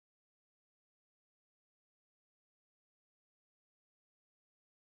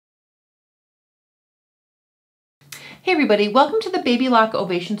Hey everybody, welcome to the Baby Lock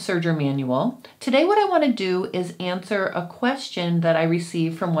Ovation Serger Manual. Today what I want to do is answer a question that I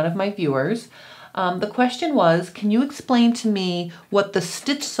received from one of my viewers. The question was, can you explain to me what the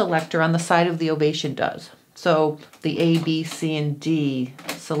stitch selector on the side of the Ovation does? So the A, B, C, and D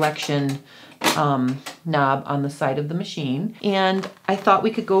selection knob on the side of the machine. And I thought we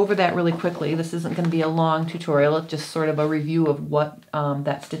could go over that really quickly. This isn't going to be a long tutorial, it's just sort of a review of what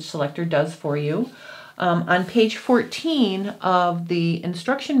that stitch selector does for you. On page 14 of the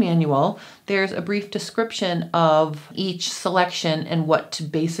instruction manual, there's a brief description of each selection and what to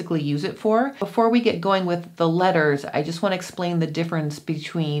basically use it for. Before we get going with the letters, I just want to explain the difference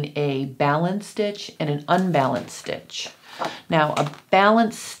between a balanced stitch and an unbalanced stitch. Now, a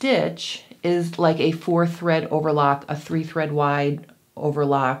balanced stitch is like a 4-thread overlock, a 3-thread wide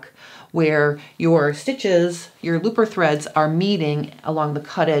overlock, where your stitches, your looper threads, are meeting along the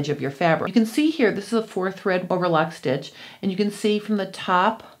cut edge of your fabric. You can see here, this is a 4-thread overlock stitch, and you can see from the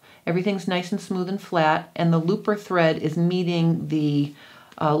top, everything's nice and smooth and flat, and the looper thread is meeting the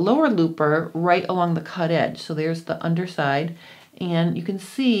lower looper right along the cut edge. So there's the underside, and you can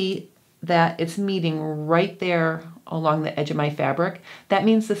see that it's meeting right there along the edge of my fabric. That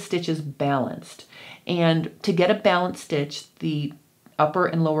means the stitch is balanced. And to get a balanced stitch, the upper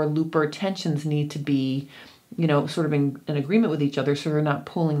and lower looper tensions need to be, sort of in agreement with each other, so they're not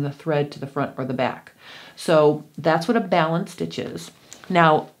pulling the thread to the front or the back. So that's what a balanced stitch is.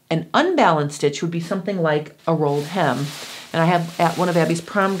 Now, an unbalanced stitch would be something like a rolled hem. And I have one of Abby's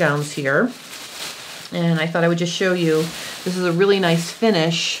prom gowns here, and I thought I would just show you. This is a really nice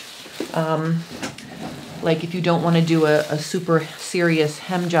finish. Like if you don't want to do a super serious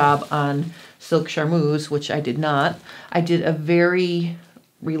hem job on silk charmeuse, which I did not, I did a very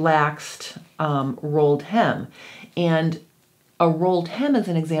relaxed rolled hem. And a rolled hem is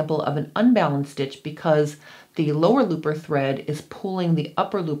an example of an unbalanced stitch because the lower looper thread is pulling the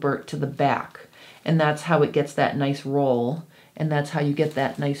upper looper to the back. And that's how it gets that nice roll. And that's how you get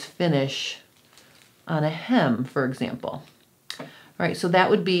that nice finish on a hem, for example. All right, so that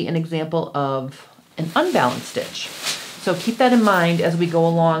would be an example of an unbalanced stitch. So keep that in mind as we go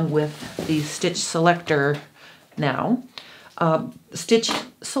along with the stitch selector now. Stitch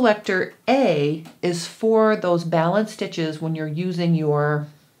selector A is for those balanced stitches when you're using your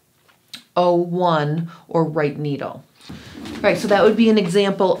 01 or right needle. All right, so that would be an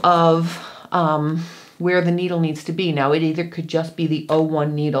example of where the needle needs to be. Now, it either could just be the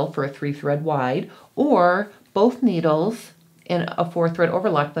 01 needle for a 3-thread wide, or both needles in a 4-thread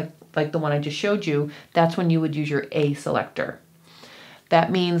overlock, like the one I just showed you. That's when you would use your A selector.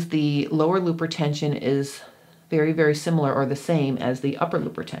 That means the lower looper tension is very, very similar or the same as the upper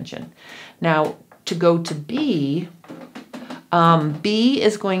looper tension. Now, to go to B, B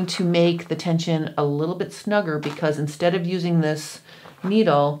is going to make the tension a little bit snugger because instead of using this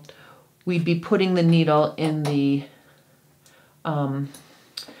needle, we'd be putting the needle in the 02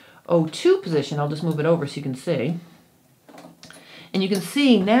 position. I'll just move it over so you can see. And you can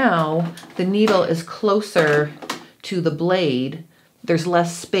see now the needle is closer to the blade. There's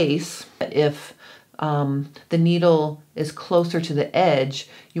less space. If the needle is closer to the edge,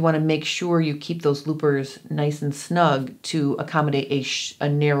 you want to make sure you keep those loopers nice and snug to accommodate a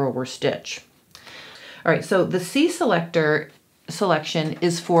narrower stitch. All right, so the C selector selection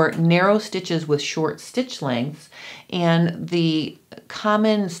is for narrow stitches with short stitch lengths, and the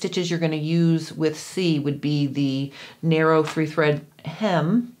common stitches you're going to use with C would be the narrow 3-thread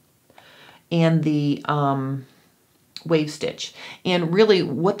hem and the wave stitch. And really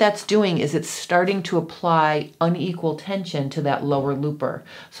what that's doing is it's starting to apply unequal tension to that lower looper.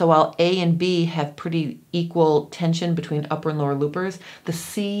 So while A and B have pretty equal tension between upper and lower loopers, the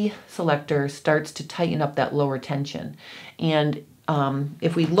C selector starts to tighten up that lower tension. And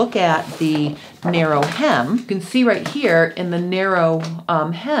if we look at the narrow hem, you can see right here in the narrow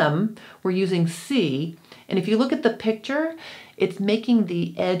hem, we're using C. And if you look at the picture, it's making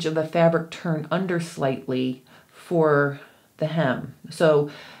the edge of the fabric turn under slightly for the hem. So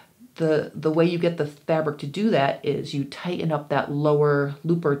the way you get the fabric to do that is you tighten up that lower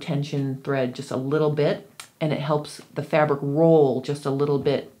looper tension thread just a little bit, and it helps the fabric roll just a little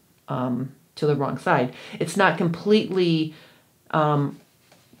bit to the wrong side. It's not completely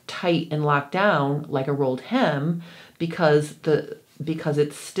tight and locked down like a rolled hem because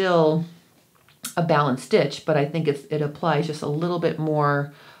it's still a balanced stitch, but I think it applies just a little bit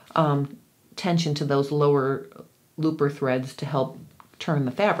more tension to those lower looper threads to help turn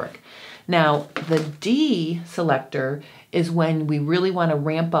the fabric. Now, the D selector is when we really want to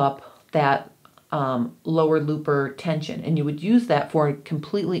ramp up that lower looper tension, and you would use that for a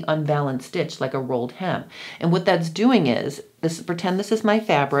completely unbalanced stitch like a rolled hem. And what that's doing is, pretend this is my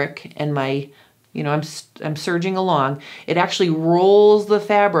fabric and my, I'm serging along. It actually rolls the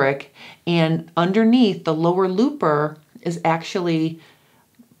fabric, and underneath the lower looper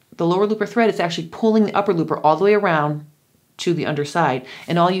thread is actually pulling the upper looper all the way around to the underside,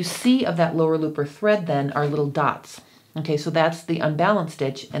 and all you see of that lower looper thread then are little dots. Okay, so that's the unbalanced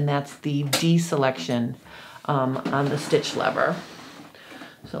stitch, and that's the D selection on the stitch lever.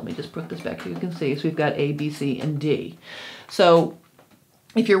 So let me just put this back so you can see. So we've got A, B, C, and D. So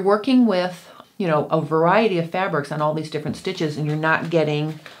if you're working with, a variety of fabrics on all these different stitches, and you're not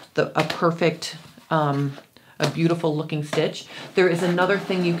getting a perfect, a beautiful looking stitch, there is another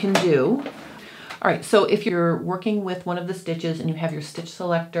thing you can do. All right, so if you're working with one of the stitches and you have your stitch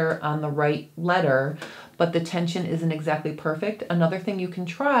selector on the right letter, but the tension isn't exactly perfect, another thing you can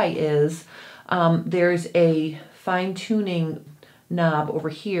try is there's a fine-tuning knob over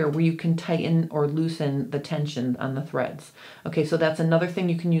here where you can tighten or loosen the tension on the threads. Okay, so that's another thing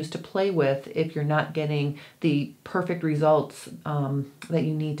you can use to play with if you're not getting the perfect results that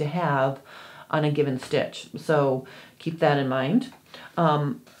you need to have on a given stitch. So keep that in mind.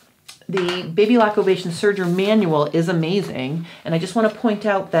 The Baby Lock Ovation Serger Manual is amazing, and I just want to point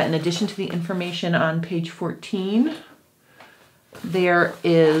out that in addition to the information on page 14, there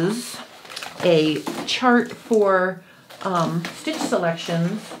is a chart for stitch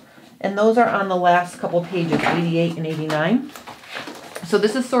selections, and those are on the last couple pages, 88 and 89. So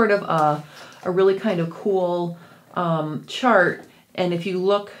this is sort of a really kind of cool chart, and if you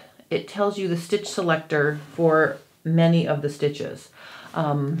look, it tells you the stitch selector for many of the stitches.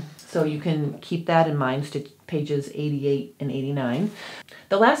 So you can keep that in mind, pages 88 and 89.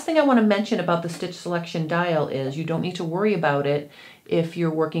 The last thing I want to mention about the stitch selection dial is you don't need to worry about it if you're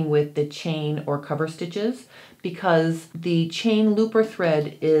working with the chain or cover stitches, because the chain looper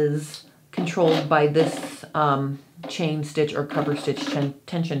thread is controlled by this chain stitch or cover stitch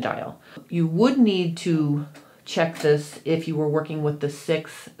tension dial. You would need to check this if you were working with the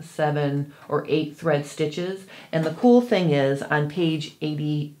 6, 7, or 8 thread stitches. And the cool thing is on page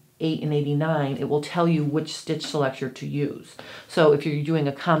 88 and 89, it will tell you which stitch selector to use. So if you're doing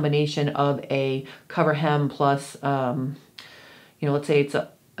a combination of a cover hem plus, let's say it's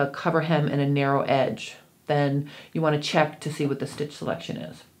a cover hem and a narrow edge, then you want to check to see what the stitch selection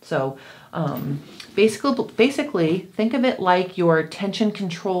is. So basically, think of it like your tension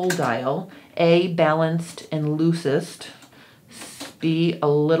control dial. A, balanced and loosest. B, a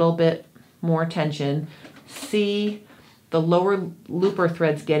little bit more tension. C, the lower looper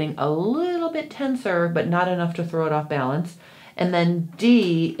thread's getting a little bit tenser, but not enough to throw it off balance. And then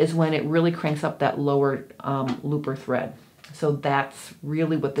D is when it really cranks up that lower looper thread. So that's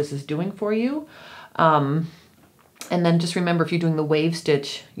really what this is doing for you. And then just remember, if you're doing the wave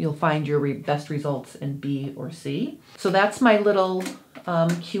stitch, you'll find your best results in B or C. So that's my little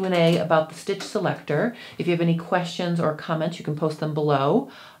Q&A about the stitch selector. If you have any questions or comments, you can post them below.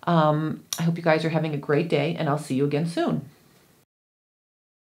 I hope you guys are having a great day, and I'll see you again soon.